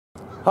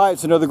Hi,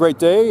 it's another great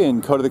day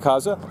in Coto de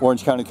Caza,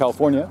 Orange County,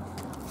 California.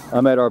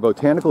 I'm at our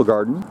botanical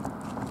garden,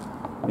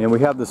 and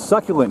we have the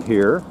succulent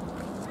here.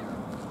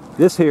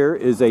 This here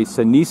is a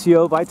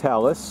Senecio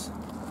vitalis.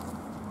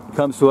 It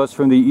comes to us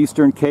from the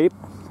Eastern Cape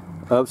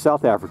of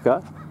South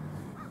Africa.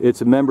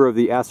 It's a member of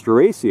the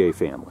Asteraceae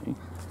family.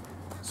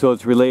 So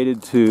it's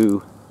related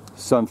to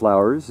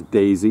sunflowers,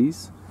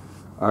 daisies,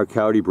 our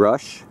coyote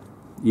brush,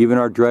 even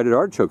our dreaded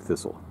artichoke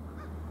thistle.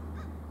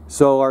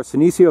 So our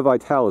Senecio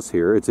vitalis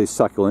here, it's a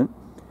succulent.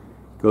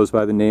 Goes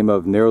by the name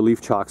of narrow-leaf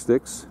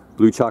chalksticks,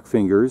 blue chalk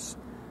fingers,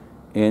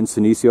 and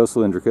Senecio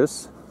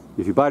cylindricus.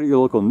 If you buy it at your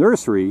local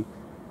nursery,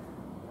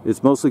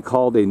 it's mostly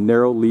called a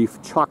narrow-leaf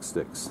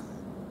chalksticks.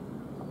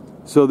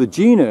 So the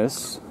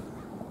genus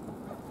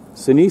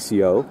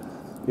Senecio,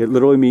 it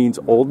literally means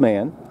old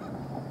man,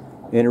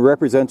 and it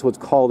represents what's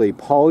called a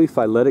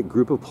polyphyletic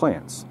group of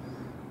plants.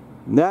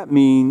 And that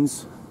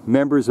means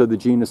members of the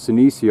genus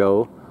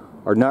Senecio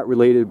are not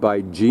related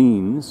by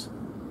genes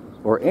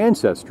or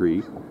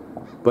ancestry,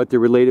 but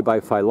they're related by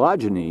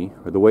phylogeny,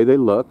 or the way they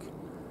look,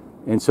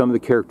 and some of the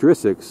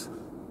characteristics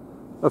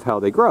of how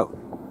they grow.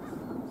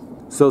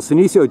 So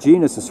Senecio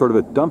genus is sort of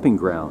a dumping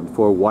ground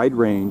for a wide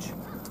range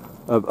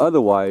of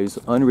otherwise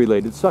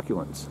unrelated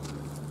succulents.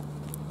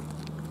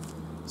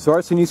 So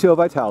our Senecio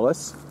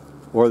vitalis,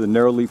 or the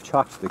narrow-leaf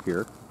chalkstick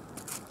here,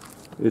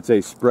 it's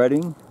a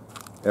spreading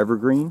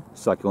evergreen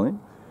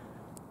succulent.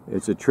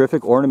 It's a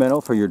terrific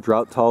ornamental for your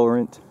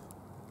drought-tolerant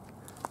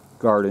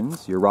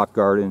gardens, your rock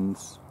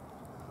gardens,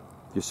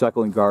 your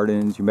succulent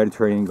gardens, your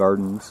Mediterranean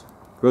gardens.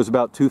 Grows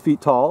about 2 feet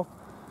tall,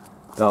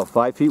 about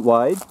 5 feet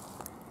wide.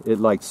 It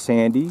likes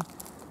sandy,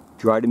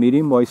 dry to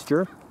medium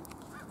moisture,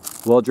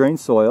 well-drained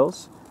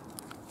soils,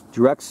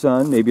 direct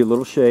sun, maybe a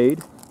little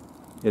shade.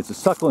 It's a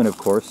succulent, of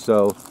course,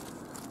 so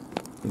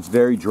it's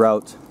very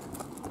drought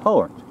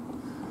tolerant.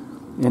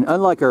 And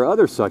unlike our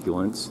other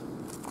succulents,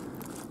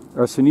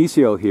 our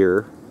Senecio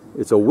here,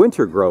 it's a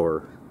winter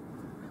grower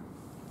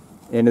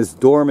and is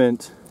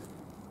dormant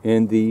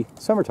in the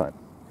summertime.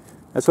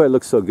 That's why it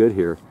looks so good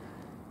here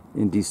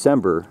in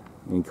December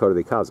in Coto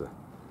de Caza.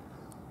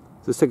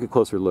 Let's take a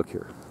closer look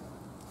here.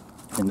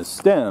 And the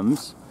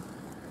stems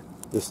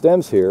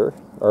here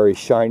are a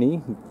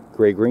shiny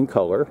gray-green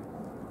color,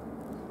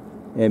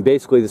 and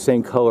basically the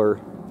same color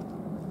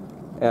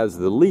as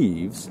the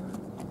leaves.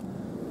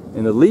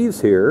 And the leaves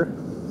here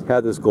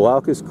have this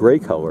glaucous gray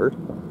color.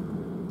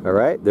 All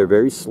right, they're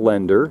very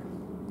slender.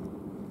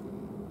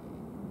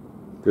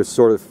 They're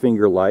sort of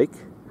finger-like.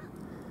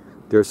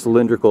 They're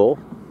cylindrical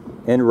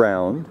and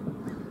round,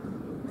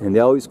 and they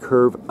always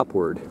curve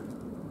upward.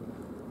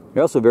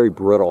 They're also very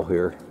brittle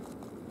here.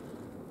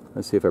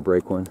 Let's see if I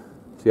break one.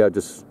 See how it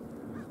just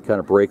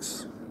kind of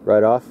breaks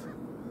right off?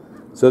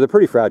 So they're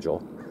pretty fragile.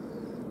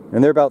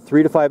 And they're about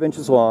 3 to 5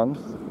 inches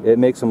long. It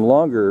makes them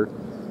longer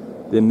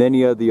than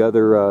many of the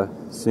other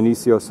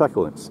Senecio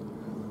succulents.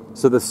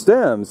 So the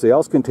stems, they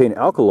also contain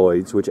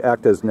alkaloids, which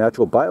act as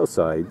natural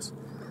biocides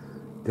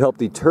to help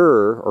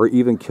deter or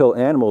even kill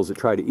animals that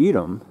try to eat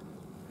them,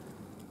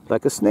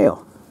 like a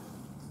snail.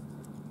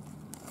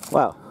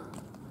 Wow.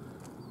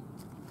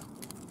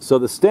 So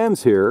the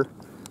stems here,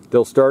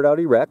 they'll start out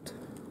erect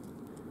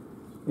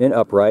and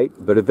upright,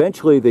 but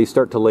eventually they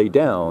start to lay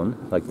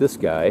down, like this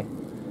guy,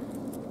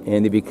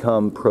 and they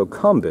become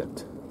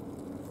procumbent.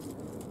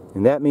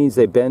 And that means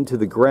they bend to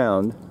the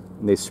ground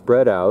and they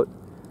spread out.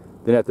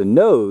 Then at the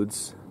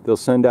nodes, they'll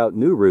send out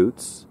new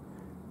roots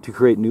to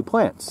create new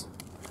plants.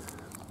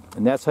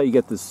 And that's how you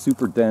get this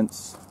super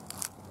dense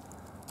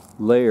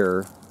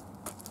layer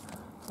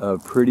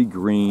of pretty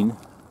green,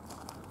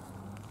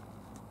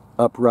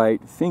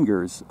 upright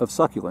fingers of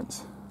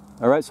succulents.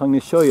 All right, so I'm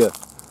going to show you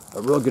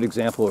a real good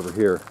example over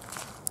here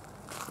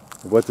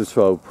of what this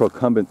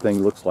procumbent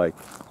thing looks like.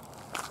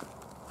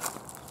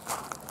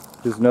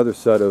 Here's another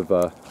set of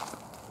our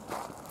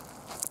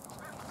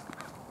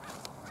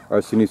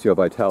Senecio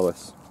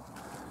vitalis.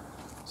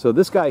 So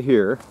this guy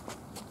here,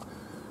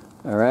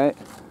 all right,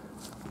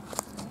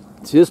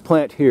 it's his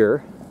plant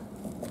here.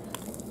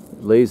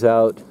 It lays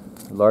out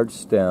a large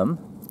stem,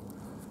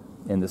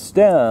 and the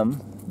stem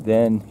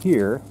then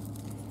here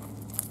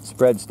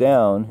spreads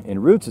down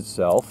and roots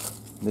itself.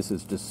 This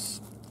is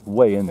just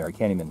way in there. I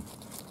can't even,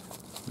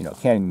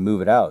 can't even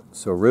move it out.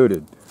 So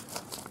rooted.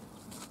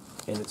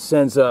 And it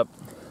sends up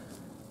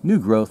new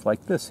growth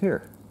like this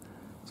here.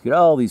 Let's get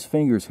all these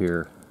fingers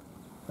here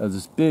of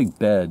this big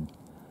bed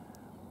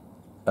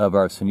of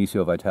our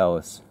Senecio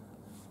vitalis.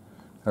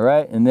 All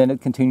right, and then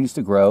it continues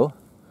to grow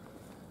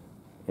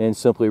and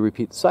simply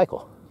repeat the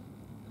cycle.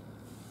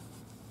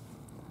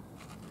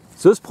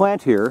 So this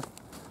plant here,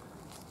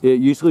 it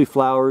usually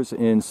flowers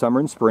in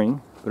summer and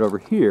spring, but over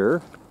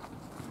here,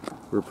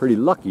 we're pretty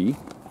lucky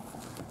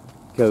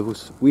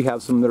because we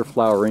have some that are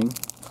flowering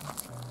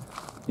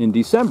in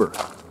December.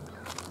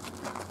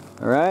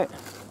 All right,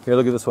 here,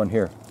 look at this one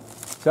here.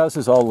 See how this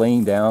is all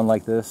laying down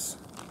like this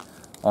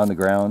on the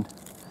ground?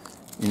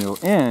 And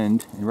it'll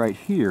end, and right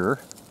here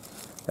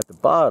at the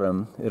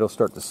bottom, it'll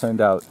start to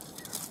send out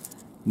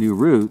new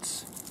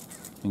roots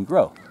and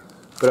grow.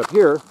 But up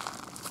here,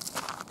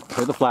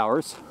 are the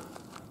flowers.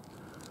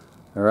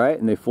 All right,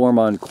 and they form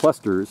on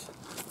clusters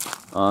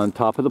on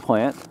top of the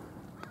plant,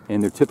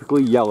 and they're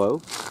typically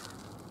yellow,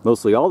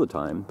 mostly all the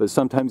time, but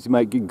sometimes you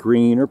might get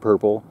green or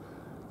purple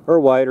or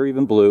white or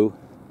even blue.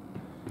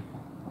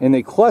 And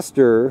they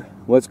cluster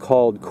what's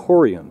called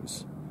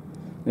coriums.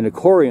 And a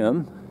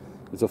corium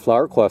is a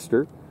flower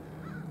cluster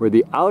where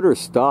the outer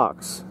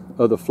stalks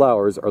of the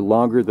flowers are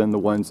longer than the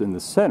ones in the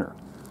center.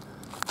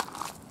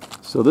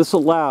 So this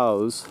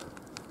allows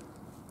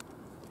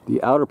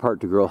the outer part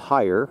to grow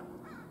higher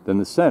than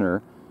the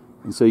center,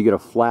 and so you get a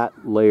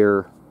flat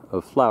layer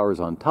of flowers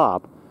on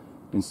top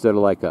instead of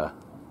like a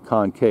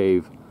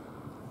concave.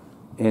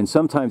 And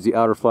sometimes the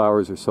outer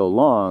flowers are so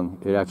long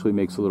it actually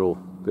makes a little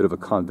bit of a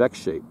convex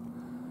shape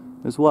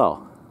as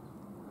well.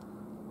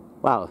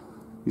 Wow,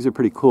 these are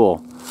pretty cool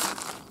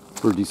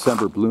for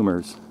December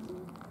bloomers.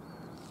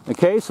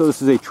 Okay, so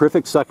this is a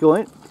terrific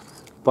succulent,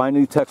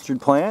 finely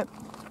textured plant,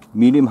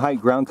 medium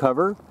height ground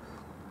cover,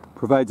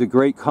 provides a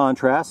great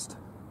contrast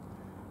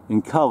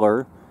in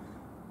color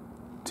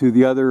to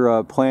the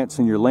other plants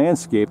in your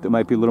landscape that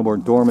might be a little more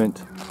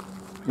dormant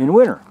in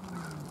winter.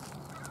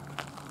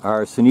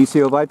 Our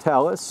Senecio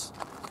vitalis,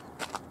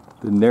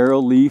 the narrow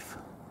leaf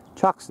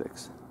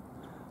chalksticks.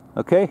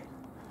 Okay,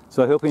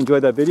 so I hope you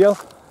enjoyed that video,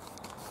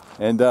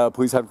 and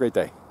please have a great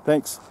day.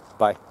 Thanks,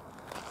 bye.